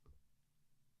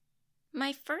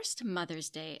My first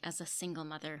Mother's Day as a single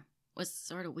mother was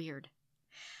sort of weird.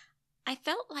 I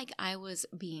felt like I was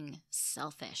being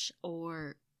selfish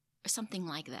or something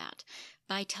like that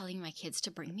by telling my kids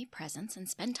to bring me presents and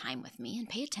spend time with me and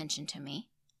pay attention to me.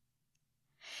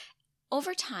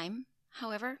 Over time,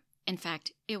 however, in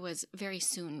fact, it was very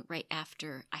soon right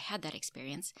after I had that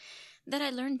experience that I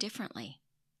learned differently.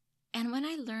 And when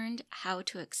I learned how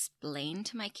to explain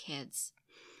to my kids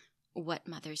what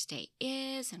Mother's Day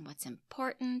is and what's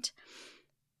important,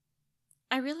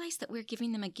 I realized that we're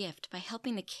giving them a gift by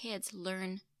helping the kids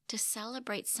learn to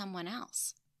celebrate someone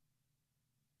else.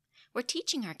 We're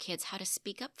teaching our kids how to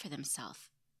speak up for themselves.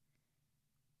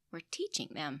 We're teaching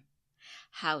them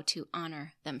how to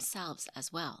honor themselves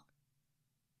as well.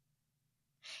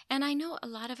 And I know a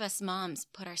lot of us moms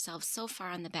put ourselves so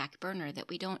far on the back burner that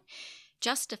we don't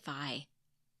justify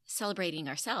celebrating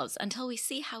ourselves until we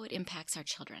see how it impacts our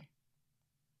children.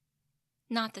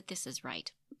 Not that this is right,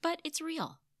 but it's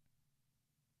real.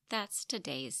 That's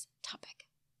today's topic.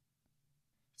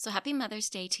 So happy Mother's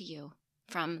Day to you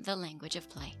from The Language of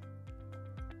Play.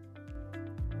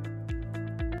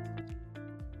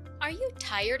 Are you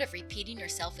tired of repeating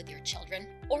yourself with your children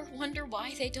or wonder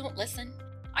why they don't listen?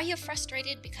 Are you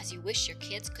frustrated because you wish your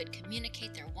kids could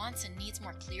communicate their wants and needs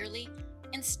more clearly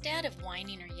instead of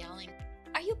whining or yelling?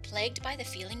 Are you plagued by the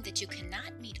feeling that you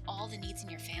cannot meet all the needs in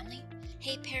your family?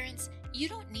 Hey parents, you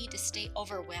don't need to stay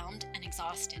overwhelmed and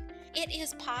exhausted. It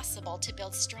is possible to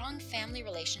build strong family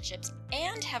relationships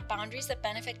and have boundaries that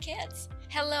benefit kids.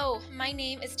 Hello, my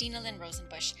name is Dina Lynn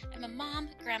Rosenbush. I'm a mom,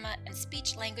 grandma, and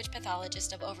speech-language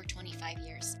pathologist of over 25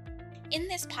 years. In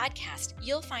this podcast,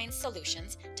 you'll find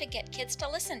solutions to get kids to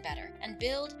listen better and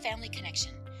build family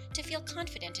connection, to feel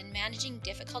confident in managing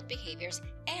difficult behaviors,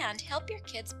 and help your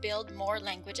kids build more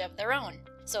language of their own.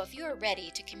 So if you are ready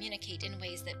to communicate in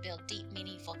ways that build deep,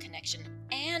 meaningful connection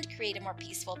and create a more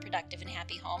peaceful, productive, and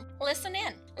happy home, listen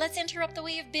in. Let's interrupt the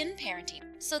way you've been parenting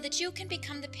so that you can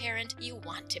become the parent you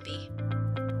want to be.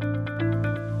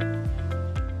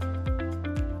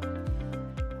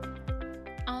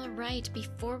 All right,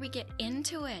 before we get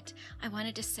into it, I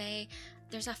wanted to say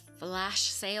there's a flash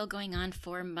sale going on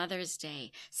for Mother's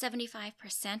Day.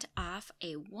 75% off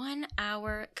a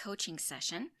 1-hour coaching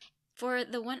session. For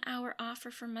the 1-hour offer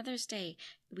for Mother's Day,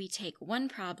 we take one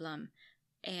problem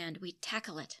and we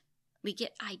tackle it. We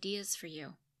get ideas for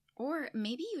you. Or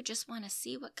maybe you just want to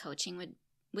see what coaching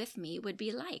with me would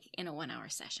be like in a 1-hour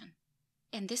session.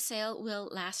 And this sale will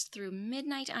last through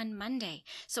midnight on Monday.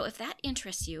 So if that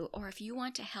interests you, or if you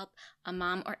want to help a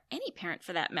mom or any parent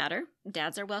for that matter,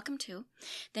 dads are welcome too,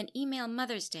 then email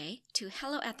Mother's Day to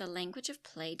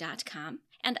hello@thelanguageofplay.com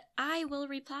and I will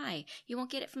reply. You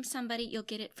won't get it from somebody, you'll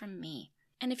get it from me.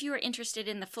 And if you are interested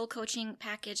in the full coaching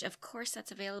package, of course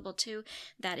that's available too.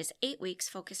 That is 8 weeks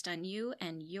focused on you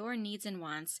and your needs and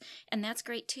wants. And that's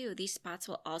great too. These spots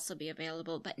will also be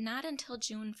available, but not until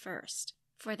June 1st.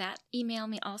 For that, email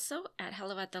me also at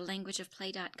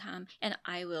hello@thelanguageofplay.com and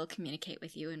I will communicate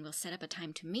with you and we'll set up a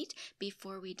time to meet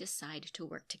before we decide to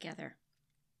work together.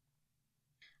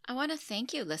 I want to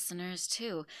thank you, listeners,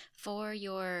 too, for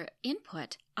your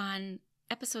input on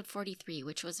episode 43,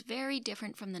 which was very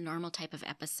different from the normal type of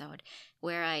episode,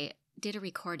 where I did a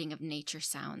recording of nature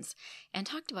sounds and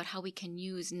talked about how we can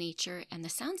use nature and the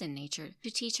sounds in nature to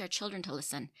teach our children to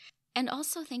listen. And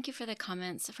also thank you for the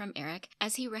comments from Eric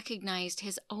as he recognized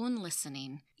his own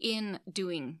listening in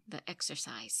doing the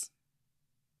exercise.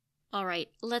 All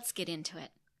right, let's get into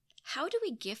it. How do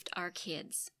we gift our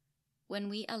kids when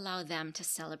we allow them to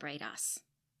celebrate us?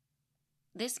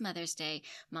 This Mother's Day,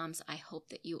 moms, I hope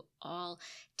that you all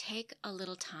take a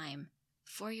little time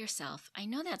for yourself. I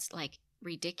know that's like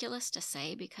ridiculous to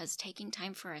say because taking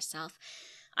time for ourselves,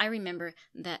 I remember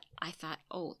that I thought,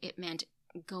 it meant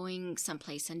going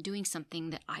someplace and doing something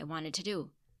that I wanted to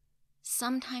do.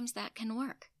 Sometimes that can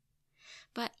work.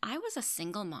 But I was a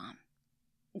single mom.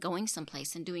 Going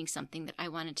someplace and doing something that I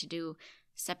wanted to do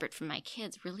separate from my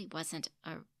kids really wasn't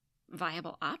a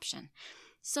viable option.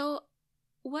 So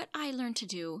what I learned to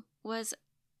do was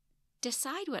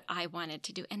decide what I wanted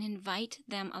to do and invite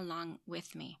them along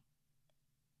with me.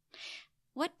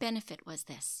 What benefit was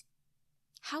this?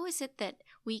 How is it that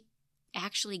we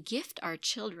actually gift our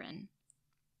children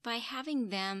by having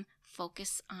them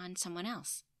focus on someone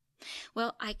else?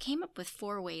 Well, I came up with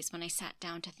 4 ways when I sat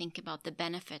down to think about the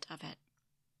benefit of it.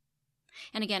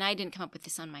 And again, I didn't come up with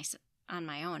this on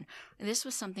my own. This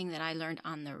was something that I learned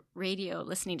on the radio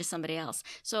listening to somebody else.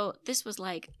 So this was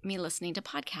like me listening to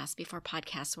podcasts before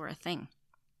podcasts were a thing.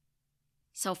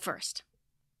 So first,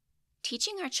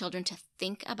 teaching our children to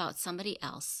think about somebody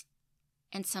else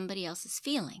and somebody else's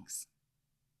feelings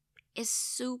is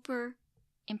super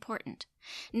important.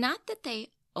 Not that they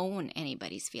own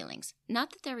anybody's feelings, not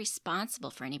that they're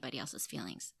responsible for anybody else's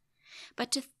feelings,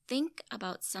 but to think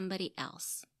about somebody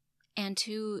else and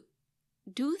to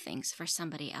do things for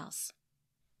somebody else.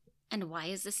 And why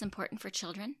is this important for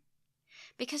children?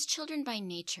 Because children by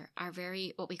nature are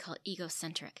very, what we call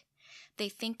egocentric. They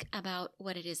think about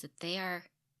what it is that they are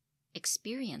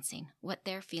experiencing, what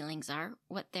their feelings are,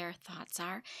 what their thoughts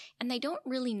are, and they don't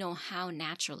really know how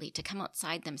naturally to come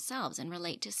outside themselves and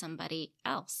relate to somebody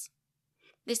else.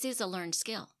 This is a learned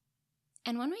skill.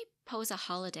 And when we pose a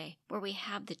holiday where we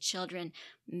have the children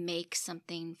make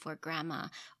something for grandma,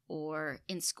 or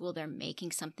in school they're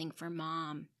making something for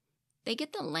mom, they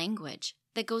get the language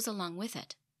that goes along with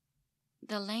it.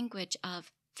 The language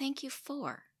of thank you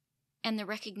for, and the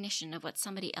recognition of what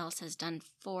somebody else has done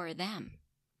for them.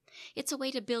 It's a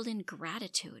way to build in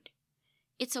gratitude.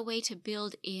 It's a way to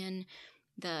build in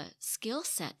the skill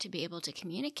set to be able to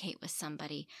communicate with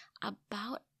somebody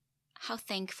about how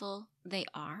thankful they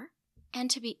are, and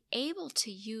to be able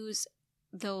to use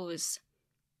those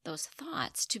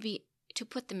thoughts to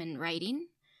put them in writing,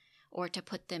 or to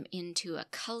put them into a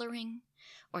coloring,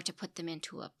 or to put them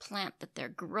into a plant that they're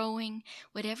growing.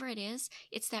 Whatever it is,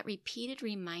 it's that repeated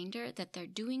reminder that they're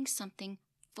doing something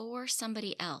for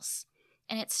somebody else.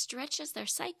 And it stretches their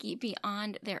psyche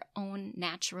beyond their own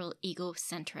natural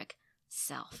egocentric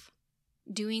self.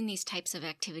 Doing these types of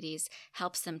activities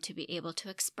helps them to be able to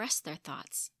express their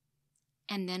thoughts.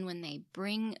 And then when they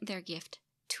bring their gift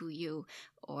to you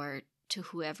or to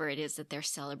whoever it is that they're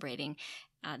celebrating,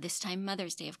 this time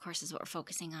Mother's Day, of course, is what we're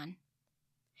focusing on.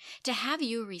 To have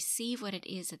you receive what it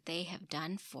is that they have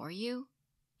done for you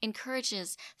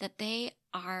encourages that they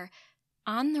are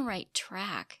on the right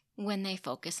track when they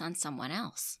focus on someone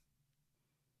else.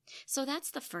 So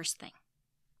that's the first thing.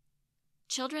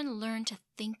 Children learn to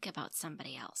think about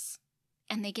somebody else,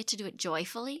 and they get to do it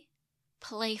joyfully,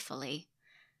 playfully,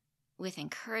 with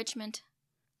encouragement,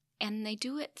 and they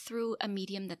do it through a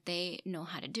medium that they know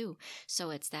how to do. So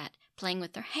it's that playing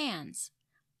with their hands.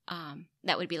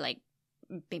 That would be like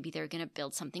maybe they're going to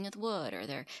build something with wood, or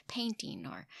they're painting,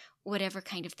 or whatever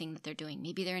kind of thing that they're doing.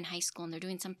 Maybe they're in high school and they're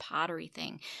doing some pottery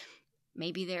thing.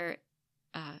 Maybe they're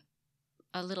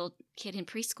a little kid in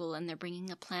preschool and they're bringing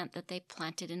a plant that they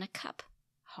planted in a cup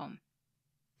home.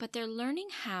 But they're learning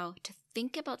how to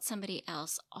think about somebody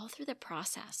else all through the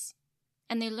process.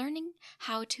 And they're learning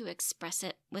how to express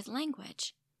it with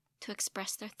language, to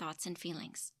express their thoughts and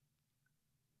feelings.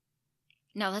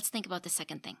 Now let's think about the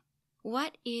second thing.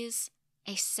 What is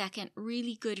a second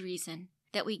really good reason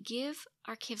that we give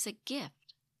our kids a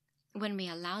gift when we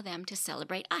allow them to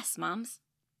celebrate us, moms?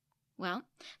 Well,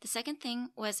 the second thing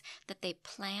was that they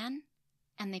plan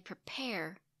and they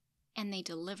prepare and they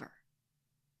deliver.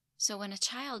 So when a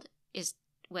child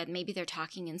maybe they're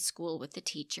talking in school with the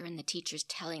teacher and the teacher's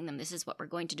telling them this is what we're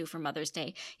going to do for Mother's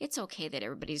Day, it's okay that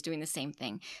everybody's doing the same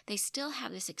thing. They still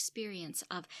have this experience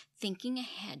of thinking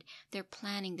ahead. They're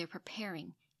planning, they're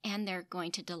preparing, and they're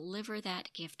going to deliver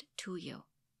that gift to you.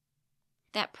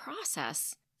 That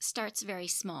process starts very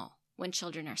small when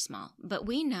children are small, but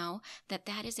we know that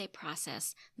that is a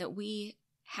process that we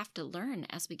have to learn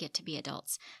as we get to be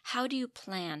adults. How do you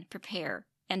plan, prepare,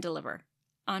 and deliver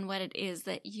on what it is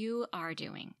that you are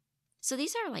doing? So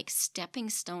these are like stepping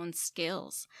stone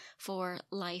skills for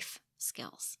life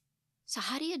skills. So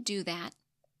how do you do that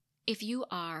if you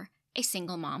are a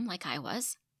single mom like I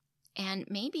was? And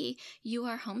maybe you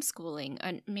are homeschooling,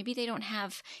 and maybe they don't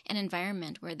have an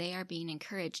environment where they are being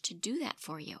encouraged to do that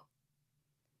for you.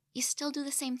 You still do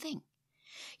the same thing.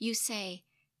 You say,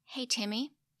 hey,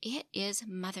 Timmy, it is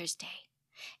Mother's Day,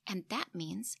 and that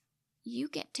means you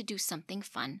get to do something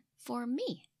fun for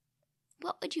me.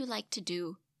 What would you like to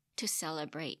do to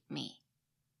celebrate me?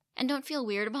 And don't feel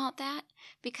weird about that,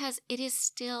 because it is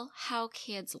still how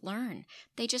kids learn.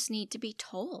 They just need to be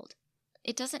told.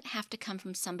 It doesn't have to come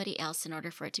from somebody else in order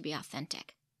for it to be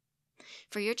authentic.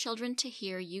 For your children to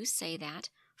hear you say that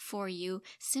for you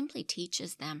simply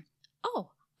teaches them,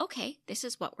 oh, okay, this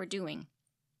is what we're doing.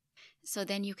 So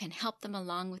then you can help them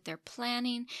along with their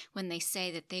planning when they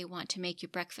say that they want to make you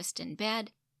breakfast in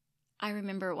bed. I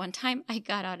remember one time I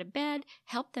got out of bed,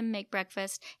 helped them make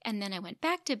breakfast, and then I went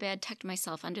back to bed, tucked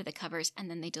myself under the covers, and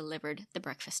then they delivered the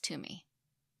breakfast to me.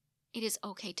 It is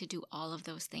okay to do all of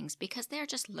those things because they're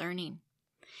just learning.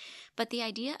 But the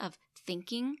idea of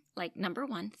thinking, like number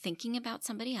one, thinking about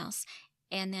somebody else,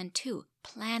 and then two,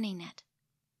 planning it,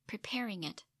 preparing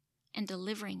it, and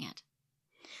delivering it.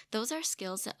 Those are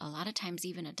skills that a lot of times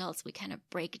even adults we kind of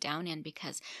break down in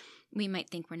because we might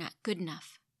think we're not good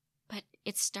enough. But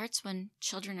it starts when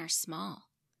children are small.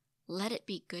 Let it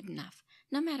be good enough.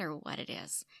 no matter what it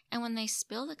is. And when they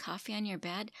spill the coffee on your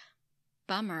bed,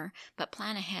 bummer, but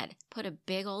plan ahead. Put a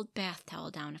big old bath towel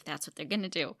down if that's what they're going to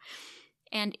do.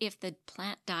 And if the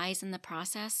plant dies in the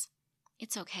process,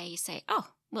 it's okay. You say, oh,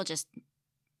 we'll just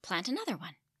plant another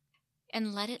one.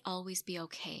 And let it always be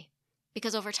okay.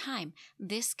 Because over time,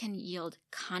 this can yield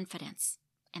confidence.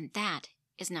 And that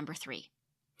is number 3.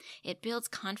 It builds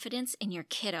confidence in your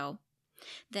kiddo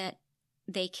that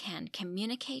they can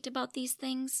communicate about these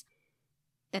things,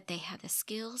 that they have the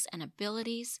skills and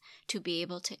abilities to be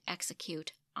able to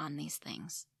execute on these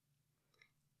things.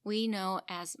 We know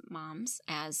as moms,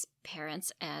 as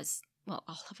parents, as, well,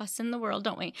 all of us in the world,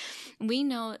 don't we? We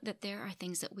know that there are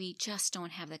things that we just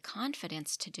don't have the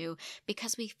confidence to do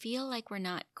because we feel like we're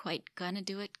not quite gonna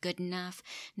do it good enough,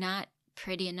 not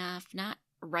pretty enough, not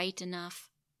right enough.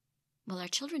 Well, our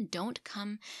children don't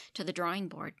come to the drawing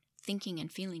board thinking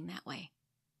and feeling that way.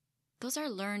 Those are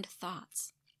learned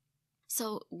thoughts.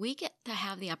 So we get to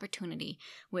have the opportunity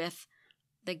with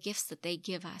the gifts that they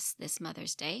give us this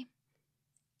Mother's Day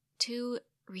to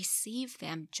receive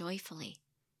them joyfully,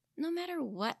 no matter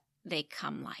what they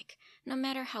come like, no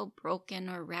matter how broken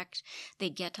or wrecked they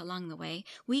get along the way.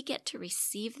 We get to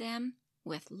receive them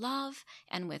with love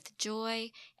and with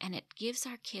joy, and it gives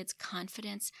our kids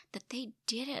confidence that they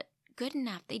did it good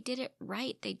enough. They did it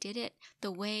right. They did it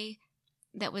the way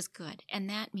that was good. And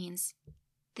that means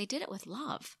they did it with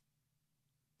love.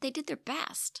 They did their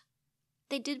best.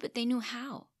 They did what they knew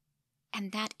how.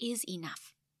 And that is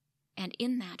enough. And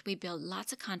in that, we build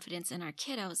lots of confidence in our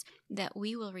kiddos that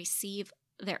we will receive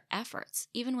their efforts,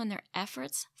 even when their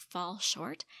efforts fall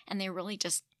short. And they really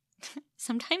just,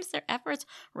 sometimes their efforts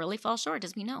really fall short,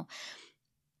 as we know.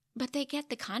 But they get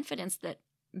the confidence that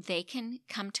they can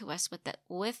come to us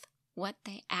with what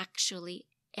they actually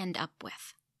end up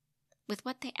with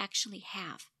what they actually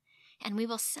have. And we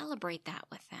will celebrate that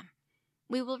with them.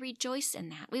 We will rejoice in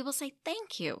that. We will say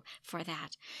thank you for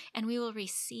that. And we will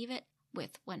receive it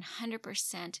with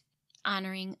 100%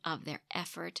 honoring of their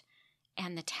effort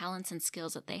and the talents and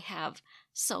skills that they have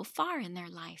so far in their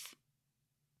life.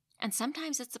 And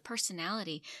sometimes it's a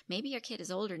personality. Maybe your kid is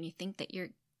older and you think that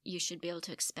you should be able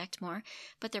to expect more,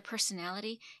 but their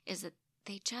personality is that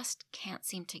they just can't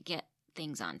seem to get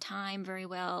things on time very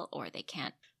well, or they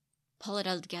can't pull it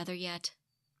all together yet.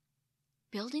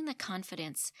 Building the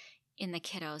confidence in the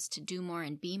kiddos to do more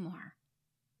and be more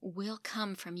will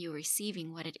come from you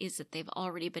receiving what it is that they've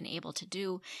already been able to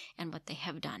do and what they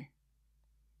have done.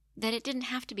 That it didn't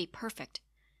have to be perfect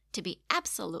to be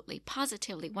absolutely,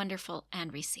 positively wonderful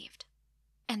and received.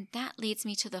 And that leads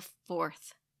me to the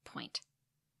 4th point.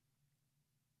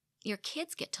 Your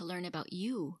kids get to learn about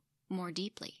you more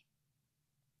deeply.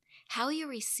 How you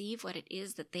receive what it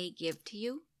is that they give to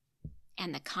you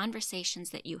and the conversations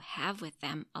that you have with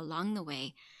them along the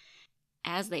way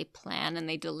as they plan and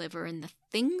they deliver and the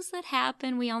things that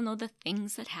happen, we all know the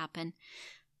things that happen.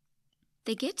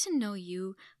 They get to know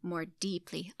you more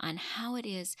deeply on how it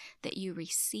is that you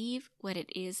receive what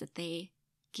it is that they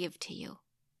give to you.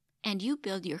 And you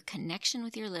build your connection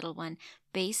with your little one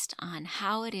based on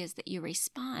how it is that you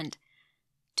respond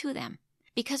to them.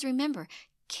 Because remember,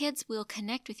 kids will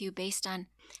connect with you based on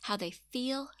how they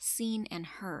feel, seen, and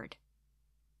heard.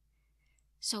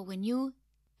 So when you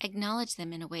acknowledge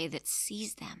them in a way that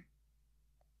sees them,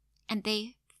 and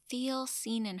they feel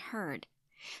seen and heard,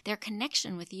 their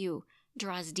connection with you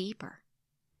draws deeper.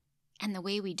 And the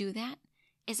way we do that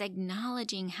is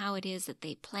acknowledging how it is that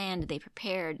they planned, they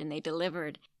prepared, and they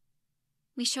delivered.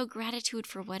 We show gratitude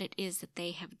for what it is that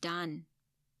they have done.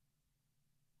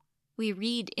 We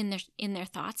read in their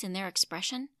thoughts, in their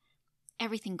expression,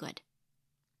 everything good.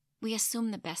 We assume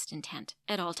the best intent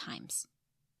at all times.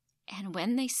 And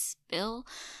when they spill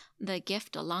the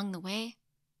gift along the way,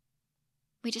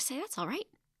 we just say, that's all right.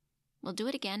 We'll do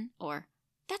it again. Or,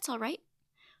 that's all right.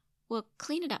 We'll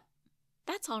clean it up.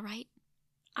 That's all right.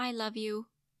 I love you.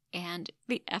 And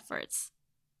the efforts.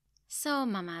 So,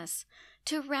 mamas,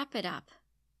 to wrap it up,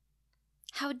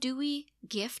 how do we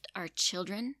gift our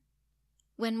children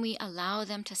when we allow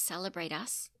them to celebrate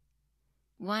us?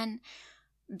 1,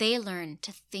 they learn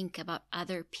to think about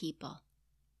other people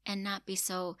and not be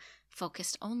so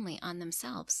focused only on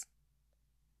themselves.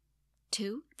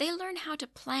 2, they learn how to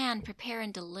plan, prepare,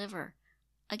 and deliver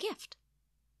a gift.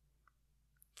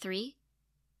 3,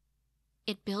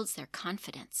 it builds their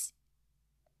confidence.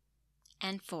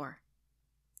 And 4,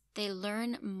 they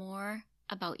learn more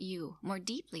about you, more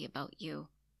deeply about you,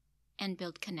 and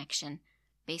build connection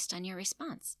based on your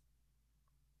response.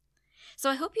 So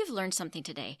I hope you've learned something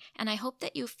today, and I hope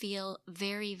that you feel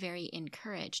very, very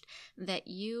encouraged that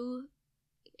you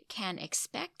can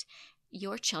expect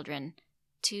your children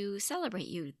to celebrate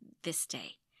you this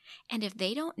day. And if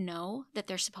they don't know that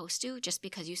they're supposed to just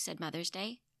because you said Mother's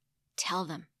Day, tell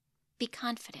them. Be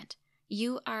confident.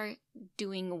 You are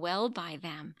doing well by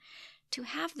them to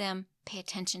have them pay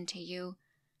attention to you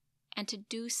and to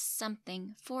do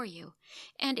something for you.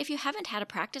 And if you haven't had a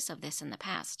practice of this in the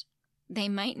past, they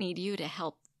might need you to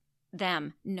help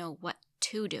them know what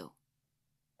to do.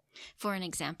 For an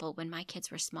example, when my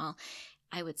kids were small,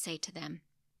 I would say to them,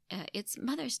 it's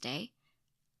Mother's Day.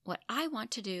 What I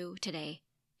want to do today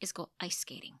is go ice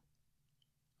skating.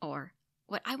 Or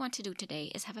what I want to do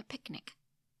today is have a picnic.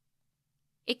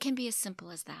 It can be as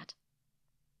simple as that.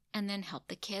 And then help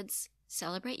the kids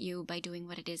celebrate you by doing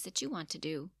what it is that you want to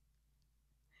do.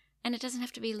 And it doesn't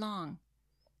have to be long,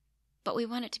 but we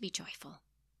want it to be joyful.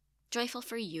 Joyful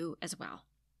for you as well.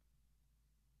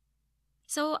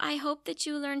 So I hope that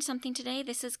you learned something today.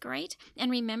 This is great. And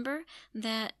remember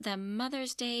that the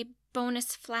Mother's Day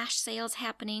bonus flash sale's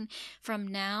happening from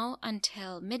now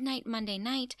until midnight Monday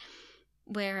night,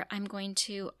 where I'm going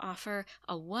to offer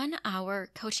a 1-hour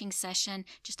coaching session,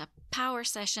 just a power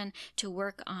session to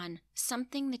work on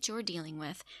something that you're dealing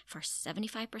with for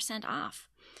 75% off.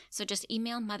 So just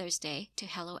email Mother's Day to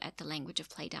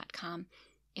hello@thelanguageofplay.com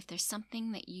if there's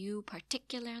something that you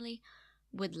particularly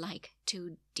would like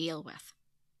to deal with.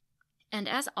 And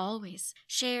as always,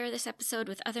 share this episode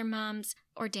with other moms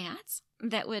or dads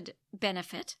that would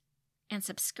benefit, and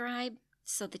subscribe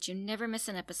so that you never miss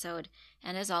an episode.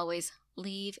 And as always,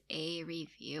 leave a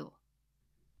review.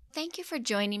 Thank you for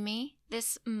joining me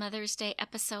this Mother's Day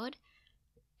episode,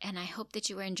 and I hope that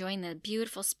you are enjoying the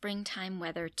beautiful springtime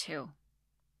weather too.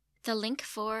 The link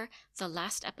for the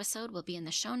last episode will be in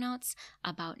the show notes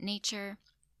about nature.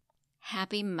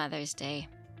 Happy Mother's Day.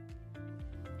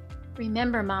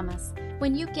 Remember, mamas,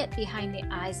 when you get behind the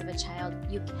eyes of a child,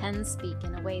 you can speak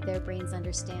in a way their brains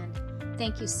understand.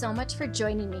 Thank you so much for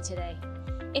joining me today.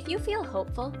 If you feel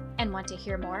hopeful and want to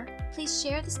hear more, please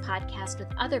share this podcast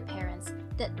with other parents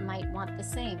that might want the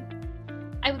same.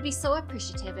 I would be so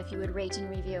appreciative if you would rate and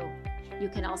review. You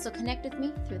can also connect with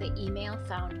me through the email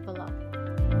found below.